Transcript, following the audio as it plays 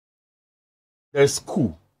there's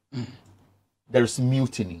coup, there's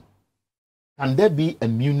mutiny. Can there be a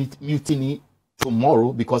mutiny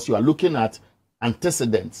tomorrow? Because you are looking at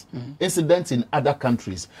antecedents, incidents in other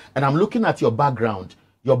countries. And I'm looking at your background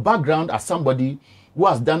as somebody who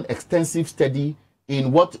has done extensive study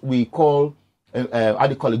in what we call, how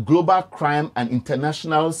do you call it, global crime and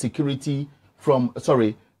international security from,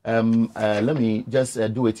 sorry, let me just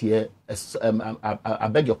do it here. I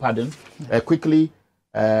beg your pardon. Quickly.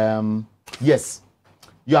 Yes,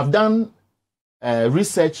 you have done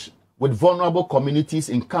research with vulnerable communities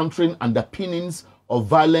encountering underpinnings of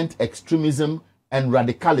violent extremism and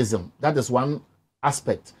radicalism. That is one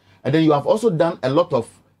aspect. And then you have also done a lot of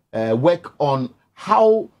work on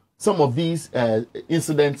how some of these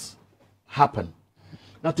incidents happen.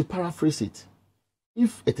 Now, to paraphrase it,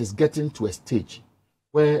 if it is getting to a stage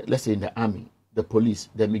where, let's say in the army, the police,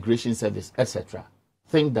 the immigration service, etc.,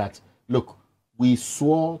 think that, look, we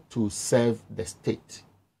swore to serve the state.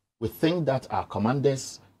 We think that our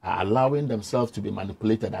commanders are allowing themselves to be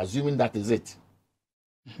manipulated, assuming that is it.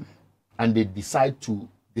 And they decide to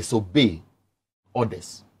disobey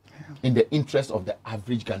orders in the interest of the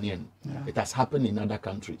average Ghanaian. It has happened in other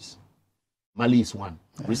countries. Mali is one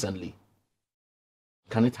recently.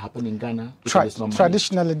 Can it happen in Ghana?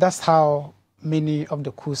 Traditionally, that's how many of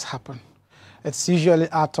the coups happen. It's usually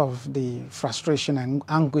out of the frustration and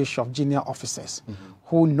anguish of junior officers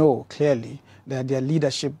who know clearly that their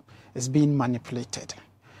leadership is being manipulated.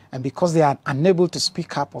 And because they are unable to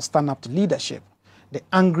speak up or stand up to leadership, the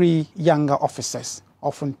angry younger officers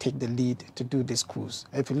often take the lead to do these coups.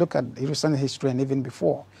 If you look at recent history and even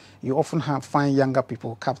before, you often find younger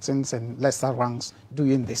people, captains and lesser ranks,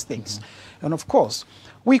 doing these things. And of course,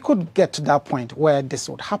 we could get to that point where this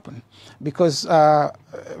would happen, because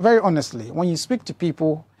very honestly, when you speak to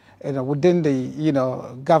people within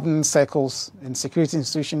the governance circles in security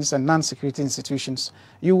institutions and non-security institutions,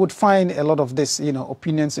 you would find a lot of this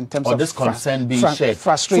opinions in terms of this concern being shared,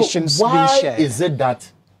 frustrations so why being shared. Is it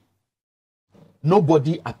that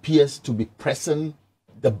nobody appears to be pressing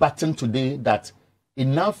the button today that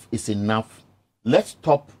enough is enough? Let's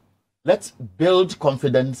stop. Let's build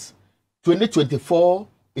confidence. 2024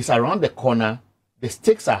 is around the corner. The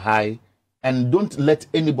stakes are high, and don't let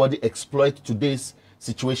anybody exploit today's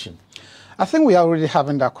situation. I think we are already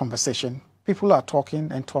having that conversation. People are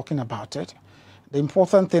talking and talking about it. The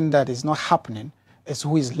important thing that is not happening is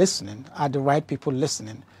who is listening. Are the right people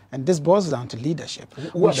listening? And this boils down to leadership.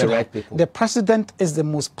 Who are the right people? The president is the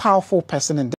most powerful person in